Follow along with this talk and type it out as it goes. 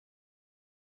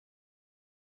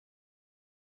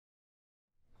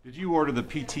Did you order the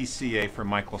PTCA for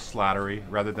Michael Slattery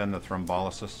rather than the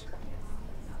thrombolysis?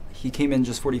 He came in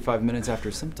just 45 minutes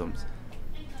after symptoms.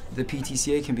 The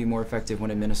PTCA can be more effective when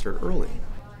administered early.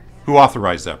 Who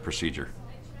authorized that procedure?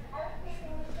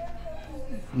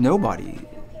 Nobody.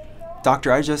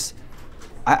 Doctor, I just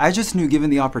knew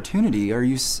given the opportunity, our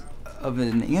use of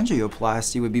an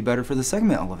angioplasty would be better for the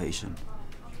segment elevation.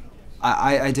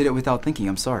 I did it without thinking,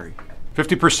 I'm sorry.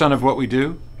 50% of what we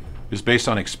do is based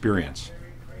on experience.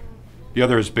 The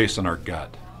other is based on our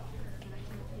gut.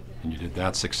 And you did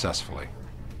that successfully.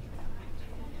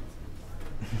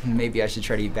 Maybe I should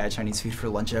try to eat bad Chinese food for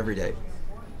lunch every day.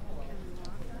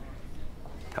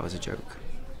 That was a joke.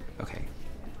 Okay.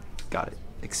 Got it.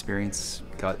 Experience,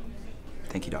 gut.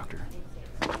 Thank you, doctor.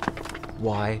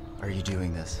 Why are you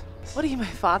doing this? What are you, my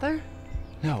father?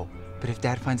 No, but if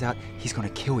Dad finds out, he's gonna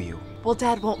kill you. Well,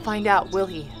 Dad won't find out, will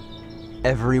he?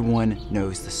 Everyone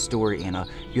knows the story, Anna.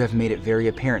 You have made it very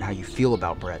apparent how you feel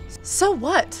about Brett. So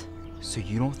what? So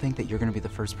you don't think that you're gonna be the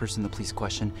first person the police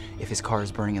question if his car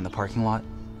is burning in the parking lot?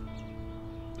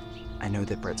 I know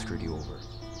that Brett screwed you over,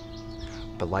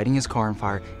 but lighting his car on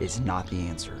fire is not the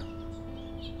answer.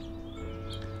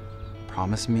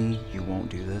 Promise me you won't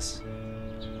do this,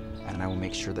 and I will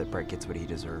make sure that Brett gets what he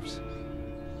deserves.